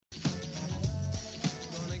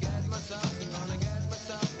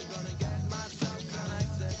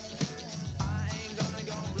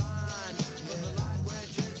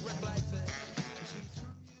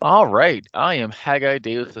All right, I am Haggai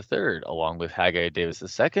Davis III, along with Haggai Davis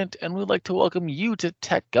II, and we'd like to welcome you to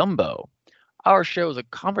Tech Gumbo. Our show is a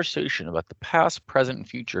conversation about the past, present, and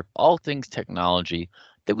future of all things technology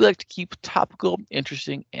that we like to keep topical,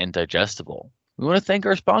 interesting, and digestible. We want to thank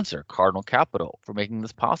our sponsor, Cardinal Capital, for making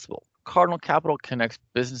this possible. Cardinal Capital connects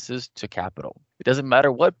businesses to capital. It doesn't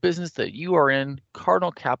matter what business that you are in,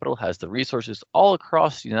 Cardinal Capital has the resources all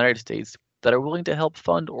across the United States that are willing to help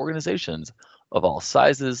fund organizations of all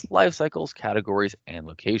sizes, life cycles, categories, and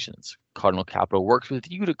locations. Cardinal Capital works with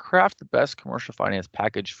you to craft the best commercial finance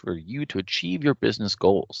package for you to achieve your business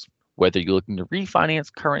goals. Whether you're looking to refinance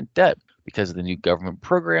current debt because of the new government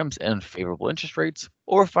programs and favorable interest rates,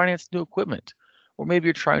 or finance new equipment, or maybe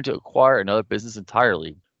you're trying to acquire another business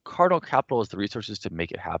entirely, Cardinal Capital has the resources to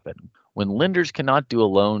make it happen. When lenders cannot do a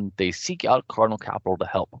loan, they seek out Cardinal Capital to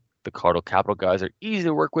help. The Cardinal Capital guys are easy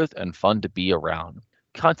to work with and fun to be around.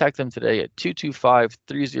 Contact them today at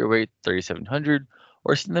 225-308-3700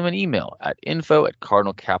 or send them an email at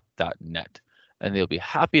info@cardinalcap.net, and they'll be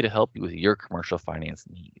happy to help you with your commercial finance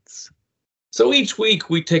needs. So each week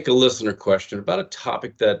we take a listener question about a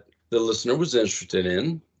topic that the listener was interested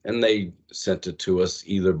in, and they sent it to us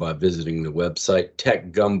either by visiting the website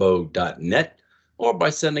techgumbo.net or by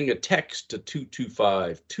sending a text to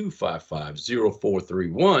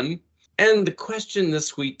 225-255-0431. And the question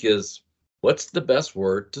this week is, what's the best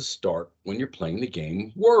word to start when you're playing the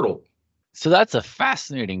game Wordle? So that's a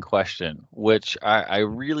fascinating question, which I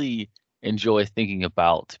really enjoy thinking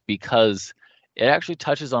about because it actually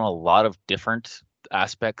touches on a lot of different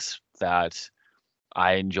aspects that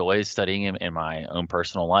I enjoy studying in my own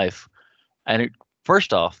personal life. And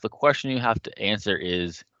first off, the question you have to answer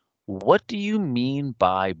is, what do you mean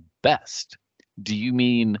by best? Do you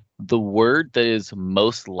mean the word that is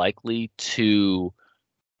most likely to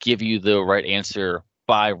give you the right answer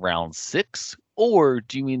by round six? Or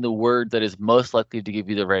do you mean the word that is most likely to give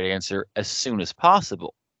you the right answer as soon as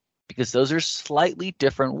possible? Because those are slightly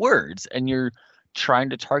different words, and you're trying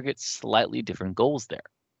to target slightly different goals there.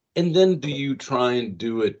 And then do you try and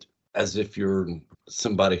do it as if you're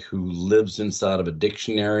somebody who lives inside of a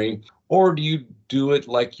dictionary, or do you do it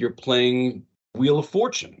like you're playing Wheel of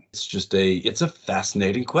Fortune? It's a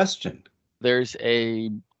fascinating question. There's a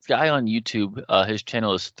guy on YouTube. His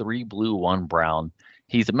channel is 3Blue 1Brown.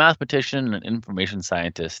 He's a mathematician and information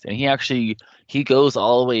scientist, and he goes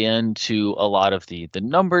all the way into a lot of the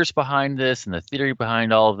numbers behind this and the theory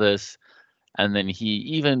behind all of this. And then he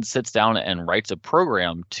even sits down and writes a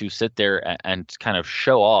program to sit there and kind of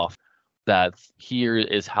show off that here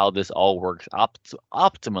is how this all works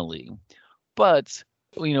optimally. But,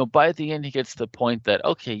 by the end, he gets to the point that,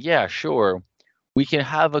 okay, yeah, sure, we can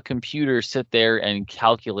have a computer sit there and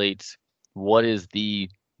calculate what is the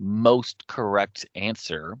most correct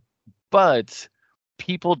answer, but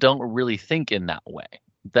people don't really think in that way.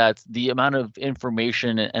 That the amount of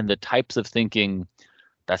information and the types of thinking,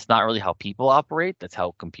 that's not really how people operate. That's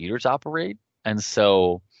how computers operate. And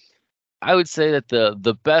so I would say that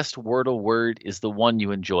the best Wordle word is the one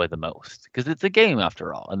you enjoy the most because it's a game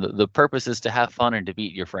after all. And the purpose is to have fun and to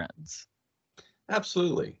beat your friends.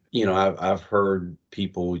 Absolutely. I've heard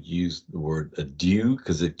people use the word adieu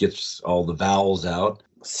because it gets all the vowels out.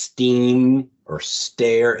 Steam or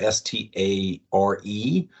stare, stare.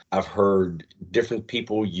 I've heard different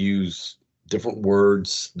people use different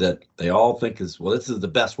words that they all think is, well, this is the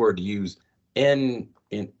best word to use. And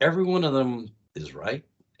every one of them is right,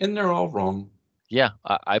 and they're all wrong. Yeah,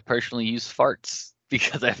 I personally use farts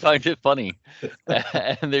because I find it funny.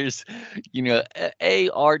 And there's, A,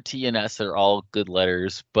 R, T, and S are all good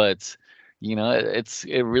letters, but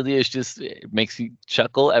it really is just, it makes me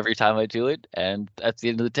chuckle every time I do it. And at the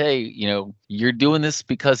end of the day, you're doing this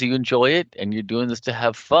because you enjoy it and you're doing this to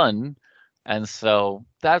have fun. And so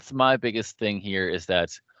that's my biggest thing here is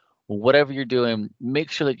that whatever you're doing, make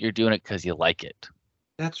sure that you're doing it because you like it.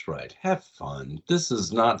 That's right. Have fun. This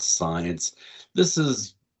is not science. This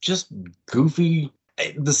is just goofy.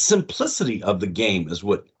 The simplicity of the game is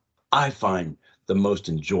what I find the most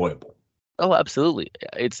enjoyable. Oh, absolutely.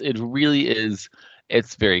 It really is.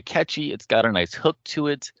 It's very catchy. It's got a nice hook to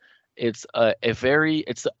it. It's an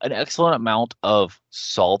excellent amount of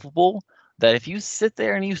solvable that if you sit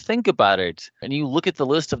there and you think about it and you look at the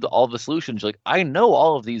list of all the solutions, you're like, I know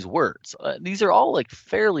all of these words. These are all like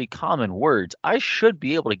fairly common words. I should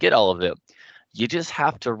be able to get all of it. You just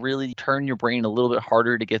have to really turn your brain a little bit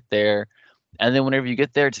harder to get there. And then whenever you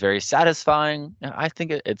get there, it's very satisfying. And I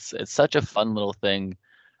think it's such a fun little thing.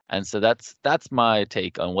 And so that's my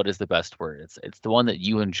take on what is the best word. It's the one that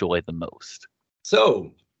you enjoy the most.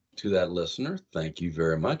 So To that listener, thank you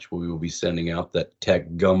very much. We will be sending out that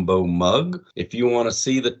Tech Gumbo mug. If you want to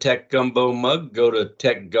see the Tech Gumbo mug, go to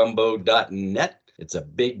techgumbo.net. It's a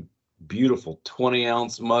big, beautiful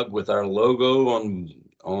 20-ounce mug with our logo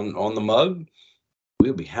on the mug.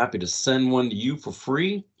 We'll be happy to send one to you for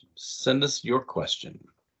free. Send us your question.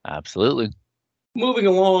 Absolutely. Moving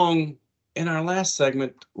along, in our last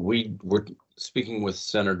segment, we were speaking with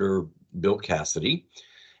Senator Bill Cassidy.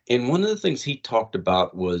 And one of the things he talked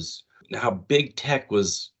about was how big tech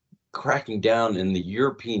was cracking down in the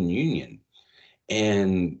European Union.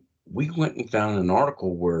 And we went and found an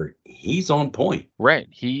article where he's on point. Right.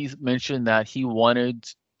 He mentioned that he wanted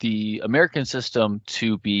the American system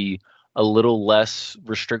to be a little less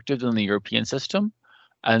restrictive than the European system.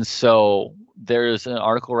 And so there's an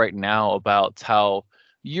article right now about how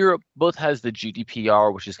Europe both has the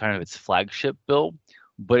GDPR, which is kind of its flagship bill,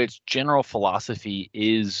 but its general philosophy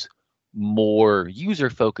is more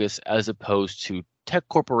user focused as opposed to tech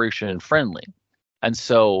corporation friendly. And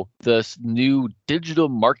so this new Digital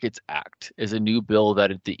Markets Act is a new bill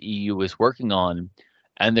that the EU is working on.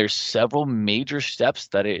 And there's several major steps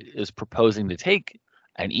that it is proposing to take,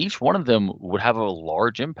 and each one of them would have a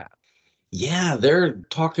large impact. Yeah, they're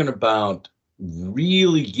talking about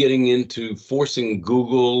really getting into forcing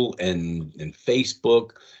Google and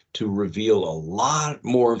Facebook to reveal a lot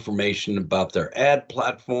more information about their ad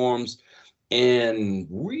platforms and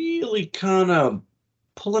really kind of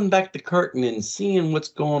pulling back the curtain and seeing what's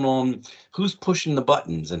going on, who's pushing the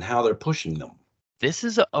buttons and how they're pushing them. This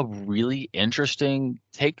is a really interesting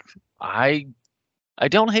take. I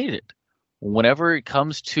don't hate it. Whenever it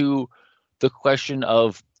comes to the question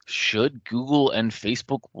of should Google and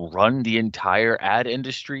Facebook run the entire ad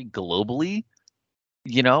industry globally,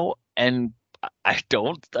 and I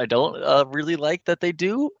don't really like that they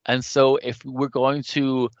do. And so if we're going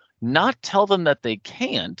to not tell them that they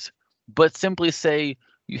can't, but simply say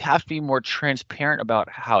you have to be more transparent about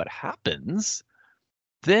how it happens,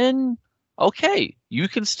 then okay, you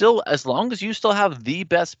can still, as long as you still have the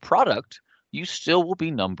best product, you still will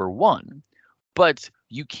be number one. But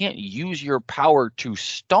you can't use your power to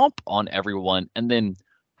stomp on everyone and then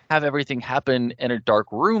have everything happen in a dark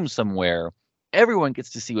room somewhere. Everyone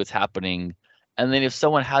gets to see what's happening. And then if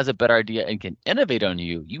someone has a better idea and can innovate on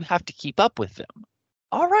you, you have to keep up with them.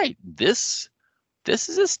 All right, this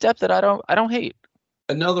is a step that I don't hate.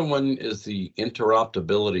 Another one is the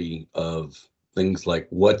interoperability of things like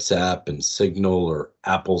WhatsApp and Signal or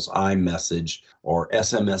Apple's iMessage or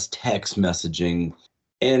SMS text messaging.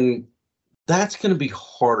 And that's going to be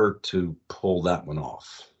harder to pull that one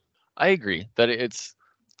off. I agree that it's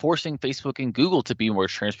forcing Facebook and Google to be more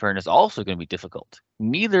transparent is also going to be difficult.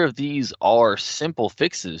 Neither of these are simple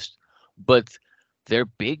fixes, but they're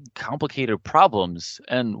big, complicated problems.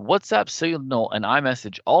 And WhatsApp, Signal, and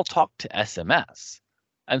iMessage all talk to SMS.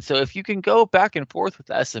 And so if you can go back and forth with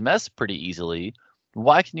SMS pretty easily,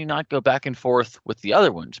 why can you not go back and forth with the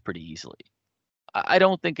other ones pretty easily? I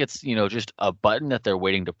don't think it's, just a button that they're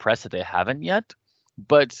waiting to press that they haven't yet.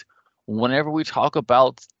 But whenever we talk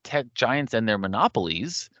about tech giants and their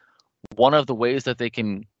monopolies, one of the ways that they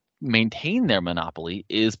can maintain their monopoly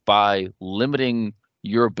is by limiting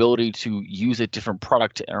your ability to use a different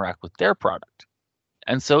product to interact with their product.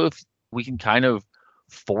 And so if we can kind of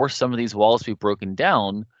force some of these walls to be broken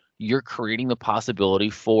down, you're creating the possibility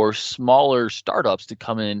for smaller startups to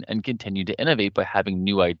come in and continue to innovate by having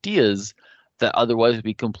new ideas that otherwise would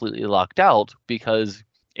be completely locked out, because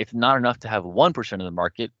it's not enough to have 1% of the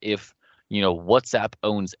market. If WhatsApp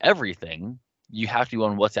owns everything, you have to be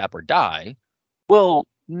on WhatsApp or die. Well,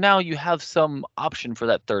 now you have some option for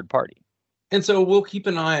that third party. And so we'll keep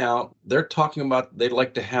an eye out. They're talking about they'd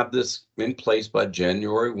like to have this in place by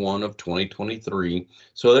January 1 of 2023.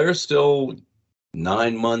 So there's still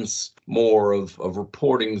 9 months more of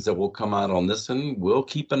reportings that will come out on this, and we'll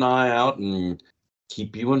keep an eye out and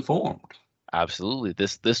keep you informed. Absolutely.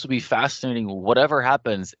 This will be fascinating. Whatever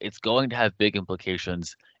happens, it's going to have big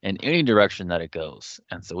implications in any direction that it goes.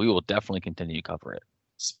 And so we will definitely continue to cover it.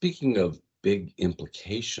 Speaking of big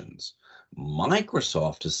implications,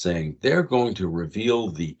 Microsoft is saying they're going to reveal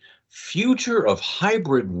the future of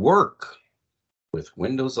hybrid work with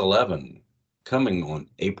Windows 11 coming on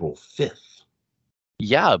April 5th.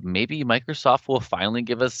 Yeah, maybe Microsoft will finally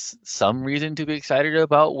give us some reason to be excited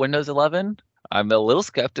about Windows 11. I'm a little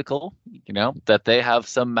skeptical, that they have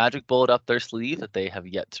some magic bullet up their sleeve that they have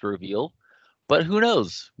yet to reveal. But who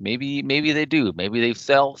knows? Maybe they do. Maybe they've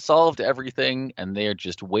solved everything and they are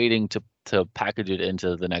just waiting to package it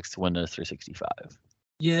into the next Windows 365.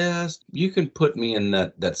 Yes, you can put me in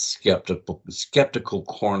that skeptical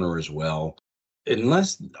corner as well.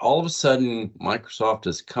 unless all of a sudden Microsoft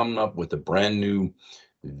has come up with a brand new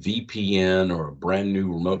VPN or a brand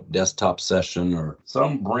new remote desktop session or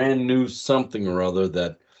some brand new something or other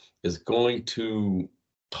that is going to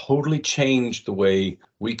totally change the way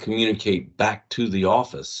we communicate back to the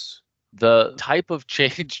office. The type of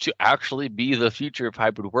change to actually be the future of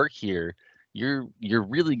hybrid work here, you're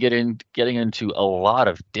really getting into a lot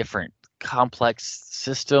of different complex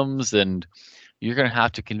systems, and you're going to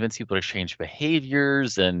have to convince people to change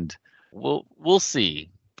behaviors, and we'll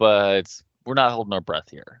see, but we're not holding our breath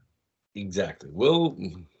here. Exactly. We'll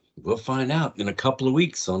find out in a couple of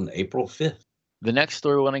weeks on April 5th. The next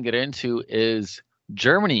story we want to get into is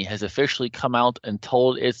Germany has officially come out and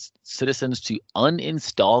told its citizens to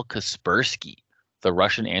uninstall Kaspersky, the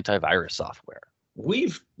Russian antivirus software.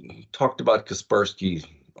 We've talked about Kaspersky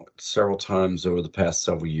several times over the past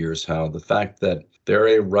several years, how the fact that they're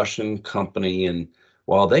a Russian company, and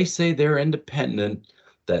while they say they're independent,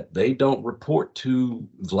 that they don't report to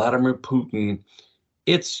Vladimir Putin,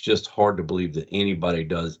 it's just hard to believe that anybody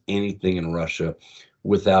does anything in Russia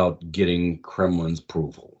without getting Kremlin's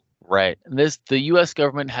approval. Right. And the US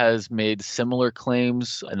government has made similar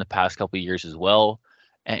claims in the past couple of years as well.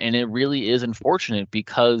 And it really is unfortunate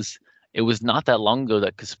because it was not that long ago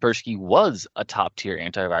that Kaspersky was a top tier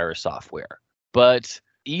antivirus software. But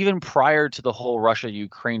even prior to the whole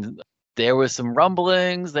Russia-Ukraine, there was some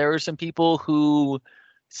rumblings. There were some people who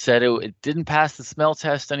said it didn't pass the smell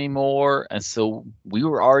test anymore. And so we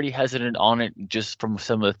were already hesitant on it just from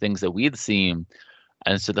some of the things that we had seen.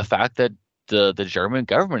 And so the fact that the German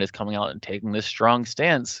government is coming out and taking this strong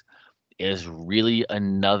stance is really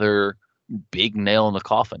another big nail in the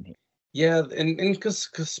coffin here. Yeah, and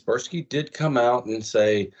Kaspersky did come out and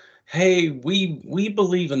say, "Hey, we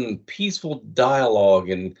believe in peaceful dialogue,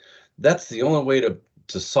 and that's the only way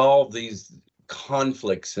to solve these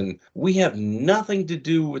conflicts. And we have nothing to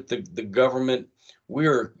do with the government.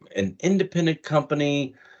 We're an independent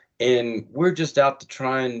company, and we're just out to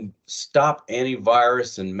try and stop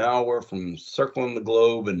antivirus and malware from circling the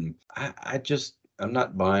globe." And I'm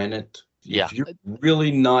not buying it. Yeah. If you're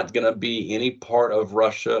really not going to be any part of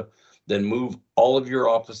Russia, then move all of your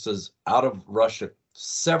offices out of Russia,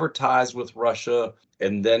 sever ties with Russia,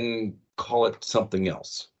 and then call it something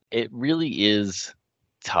else. It really is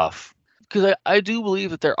tough because I do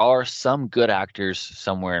believe that there are some good actors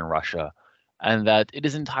somewhere in Russia, and that it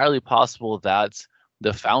is entirely possible that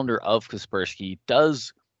the founder of Kaspersky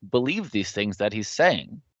does believe these things that he's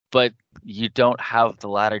saying, but you don't have the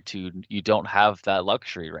latitude, you don't have that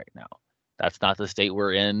luxury right now. That's not the state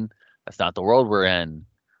we're in, that's not the world we're in.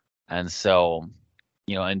 And so,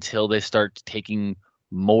 until they start taking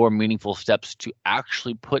more meaningful steps to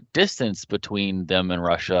actually put distance between them and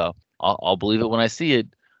Russia, I'll believe it when I see it.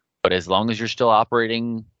 But as long as you're still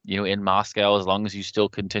operating, in Moscow, as long as you still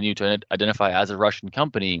continue to identify as a Russian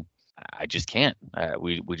company, I just can't.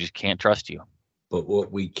 We just can't trust you. But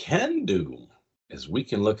what we can do is we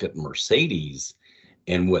can look at Mercedes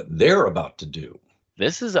and what they're about to do.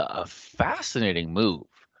 This is a fascinating move.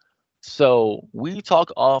 So we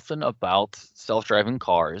talk often about self-driving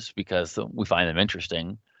cars because we find them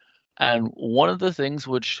interesting. And one of the things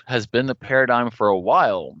which has been the paradigm for a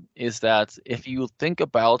while is that if you think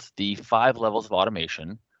about the 5 levels of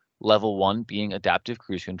automation, level 1 being adaptive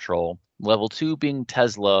cruise control, level 2 being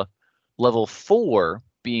Tesla, level 4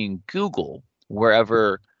 being Google,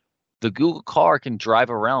 wherever the Google car can drive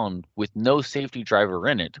around with no safety driver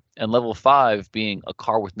in it, and level 5 being a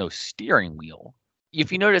car with no steering wheel. If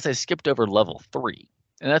you notice, I skipped over level 3,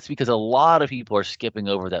 and that's because a lot of people are skipping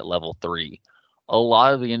over that level 3. A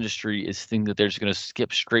lot of the industry is thinking that they're just going to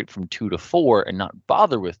skip straight from 2 to 4 and not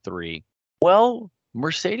bother with 3. Well,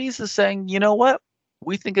 Mercedes is saying, you know what?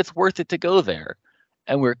 We think it's worth it to go there.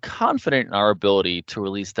 And we're confident in our ability to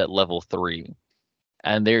release that level 3.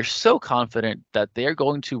 And they're so confident that they're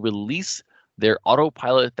going to release their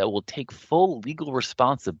autopilot that will take full legal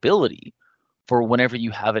responsibility for whenever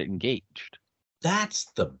you have it engaged. That's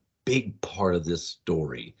the big part of this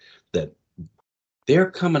story, that they're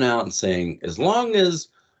coming out and saying, as long as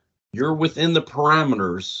you're within the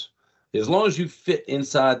parameters, as long as you fit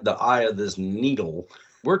inside the eye of this needle,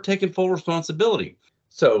 we're taking full responsibility.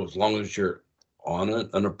 So as long as you're on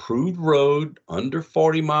an approved road under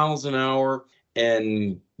 40 miles an hour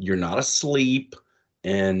and you're not asleep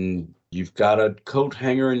and you've got a coat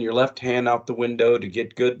hanger in your left hand out the window to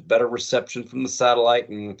get better reception from the satellite,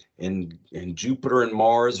 and Jupiter and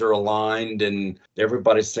Mars are aligned and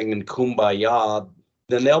everybody's singing Kumbaya,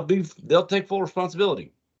 then they'll take full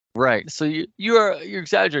responsibility. Right. So you're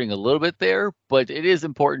exaggerating a little bit there, but it is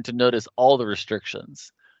important to notice all the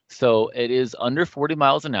restrictions. So it is under 40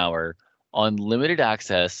 miles an hour, on limited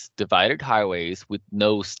access, divided highways with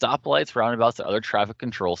no stoplights, roundabouts, or other traffic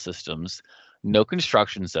control systems, no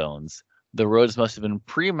construction zones. The roads must have been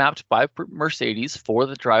pre-mapped by Mercedes for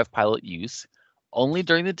the Drive Pilot use, only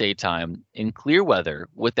during the daytime, in clear weather,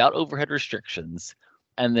 without overhead restrictions,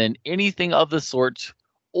 and then anything of the sort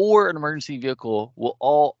or an emergency vehicle will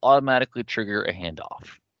all automatically trigger a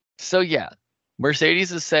handoff. So yeah,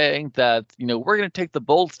 Mercedes is saying that, we're going to take the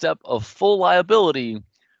bold step of full liability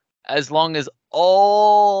as long as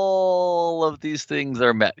all of these things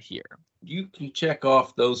are met here. You can check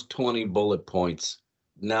off those 20 bullet points.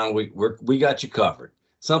 Now we got you covered.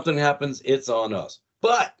 Something happens, it's on us.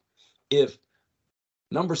 But if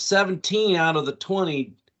number 17 out of the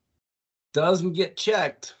 20 doesn't get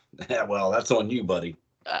checked, well, that's on you, buddy.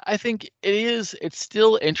 I think it's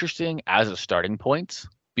still interesting as a starting point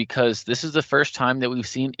because this is the first time that we've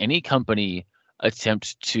seen any company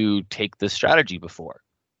attempt to take this strategy before.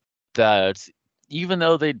 That even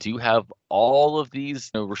though they do have all of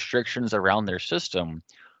these restrictions around their system,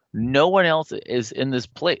 no one else is in this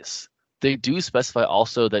place. They do specify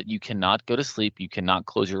also that you cannot go to sleep, you cannot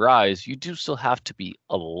close your eyes, you do still have to be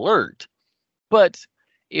alert. But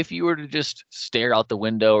if you were to just stare out the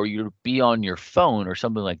window or you be on your phone or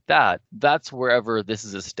something like that, that's wherever this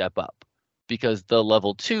is a step up. Because the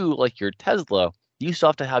level 2, like your Tesla, you still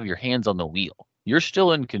have to have your hands on the wheel. You're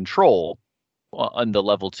still in control on the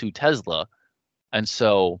level 2 Tesla. And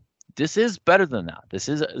so this is better than that. This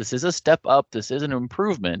is a step up. This is an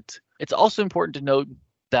improvement. It's also important to note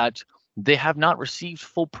that they have not received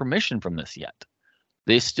full permission from this yet.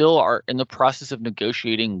 They still are in the process of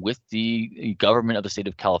negotiating with the government of the state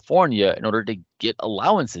of California in order to get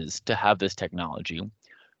allowances to have this technology.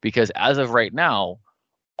 Because as of right now,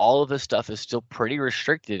 all of this stuff is still pretty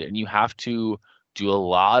restricted and you have to do a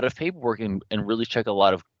lot of paperwork and really check a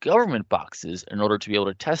lot of government boxes in order to be able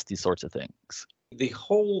to test these sorts of things. The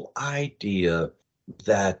whole idea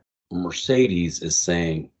that Mercedes is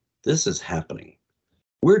saying, this is happening.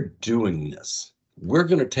 We're doing this. We're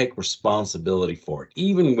going to take responsibility for it,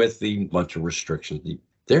 even with the bunch of restrictions.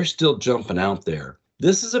 They're still jumping out there.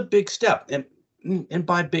 This is a big step. And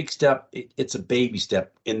by big step, it's a baby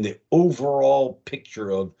step in the overall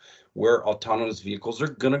picture of where autonomous vehicles are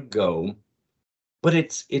going to go. But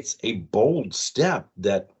it's a bold step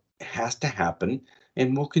that has to happen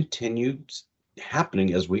and will continue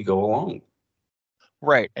happening as we go along.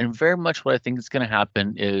 Right. And very much what I think is going to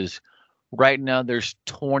happen is right now there's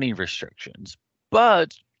 20 restrictions.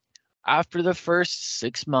 But after the first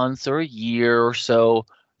 6 months or a year or so,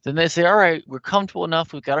 then they say, all right, we're comfortable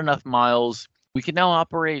enough. We've got enough miles. We can now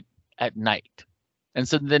operate at night. And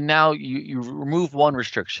so then now you remove one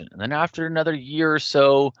restriction. And then after another year or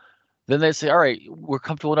so, then they say, all right, we're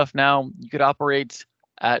comfortable enough now. You could operate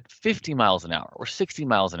at 50 miles an hour or 60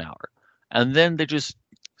 miles an hour. And then they just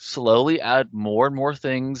slowly add more and more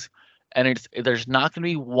things. And there's not going to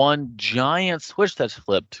be one giant switch that's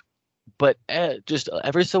flipped. But just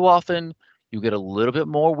every so often, you get a little bit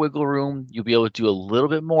more wiggle room. You'll be able to do a little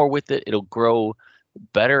bit more with it. It'll grow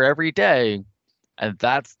better every day. And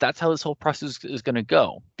that's how this whole process is going to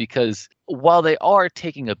go. Because while they are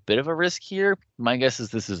taking a bit of a risk here, my guess is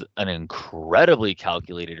this is an incredibly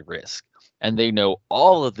calculated risk. And they know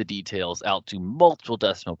all of the details out to multiple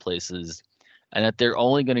decimal places. And that they're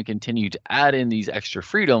only going to continue to add in these extra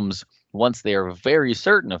freedoms once they are very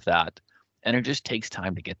certain of that. And it just takes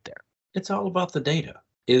time to get there. It's all about the data.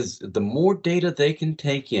 Is the more data they can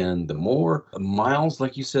take in, the more miles,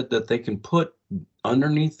 like you said, that they can put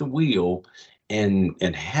underneath the wheel and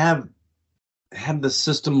have the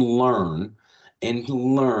system learn and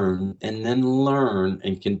learn and then learn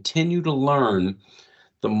and continue to learn,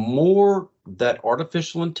 the more that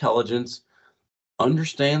artificial intelligence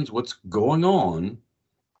understands what's going on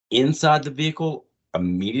inside the vehicle,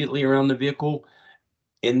 immediately around the vehicle,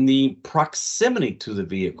 in the proximity to the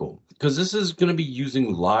vehicle, because this is going to be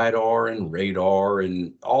using LiDAR and radar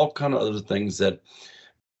and all kind of other things that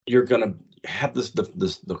you're going to have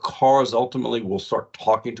the cars ultimately will start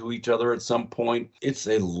talking to each other at some point. It's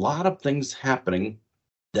a lot of things happening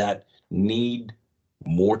that need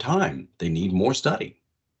more time. They need more study.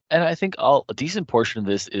 And I think a decent portion of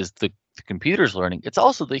this is the computers learning. It's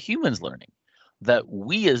also the humans learning, that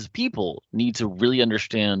we as people need to really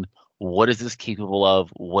understand what is this capable of,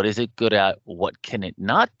 what is it good at, what can it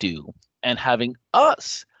not do, and having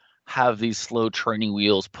us have these slow training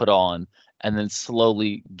wheels put on and then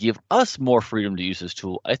slowly give us more freedom to use this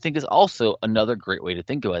tool, I think is also another great way to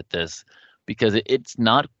think about this, because it's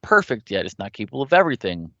not perfect yet. It's not capable of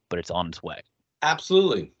everything, but it's on its way.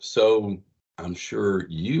 Absolutely. So I'm sure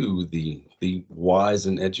you, the wise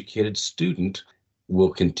and educated student, will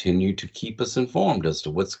continue to keep us informed as to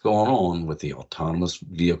what's going on with the autonomous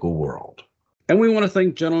vehicle world. And we want to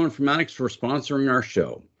thank General Informatics for sponsoring our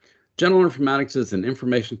show. General Informatics is an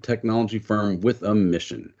information technology firm with a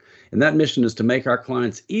mission, and that mission is to make our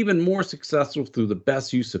clients even more successful through the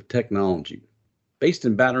best use of technology. Based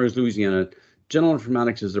in Baton Rouge, Louisiana, General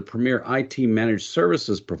Informatics is a premier IT managed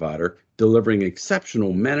services provider delivering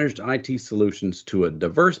exceptional managed IT solutions to a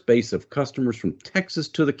diverse base of customers from Texas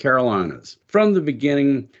to the Carolinas. From the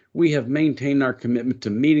beginning, we have maintained our commitment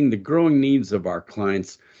to meeting the growing needs of our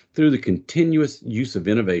clients through the continuous use of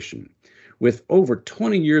innovation. With over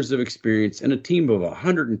 20 years of experience and a team of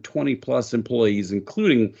 120 plus employees,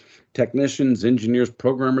 including technicians, engineers,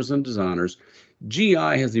 programmers, and designers, GI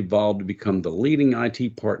has evolved to become the leading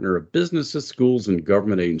IT partner of businesses, schools, and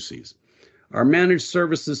government agencies. Our managed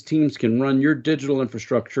services teams can run your digital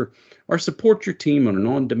infrastructure or support your team on an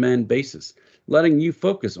on-demand basis, letting you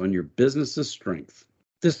focus on your business's strength.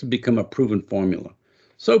 This has become a proven formula.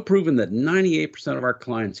 So proven that 98% of our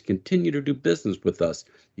clients continue to do business with us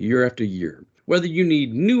year after year. Whether you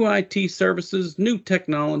need new IT services, new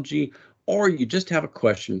technology, or you just have a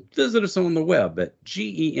question, visit us on the web at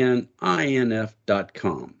geninf.com.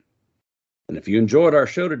 And if you enjoyed our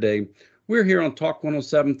show today, we're here on Talk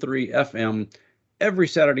 107.3 FM every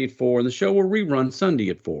Saturday at 4, and the show will rerun Sunday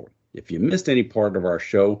at 4. If you missed any part of our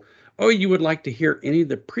show, or you would like to hear any of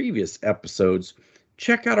the previous episodes,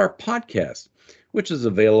 check out our podcast, which is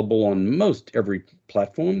available on most every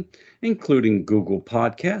platform, including Google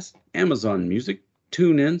Podcasts, Amazon Music,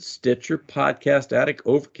 TuneIn, Stitcher, Podcast Addict,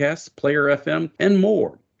 Overcast, Player FM, and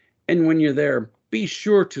more. And when you're there, be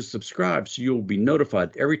sure to subscribe so you'll be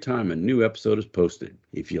notified every time a new episode is posted.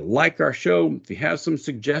 If you like our show, if you have some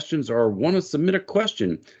suggestions or want to submit a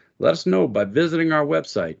question, let us know by visiting our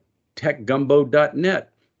website,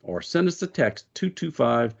 techgumbo.net, or send us a text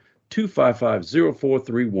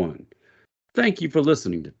 225-255-0431. Thank you for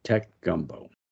listening to Tech Gumbo.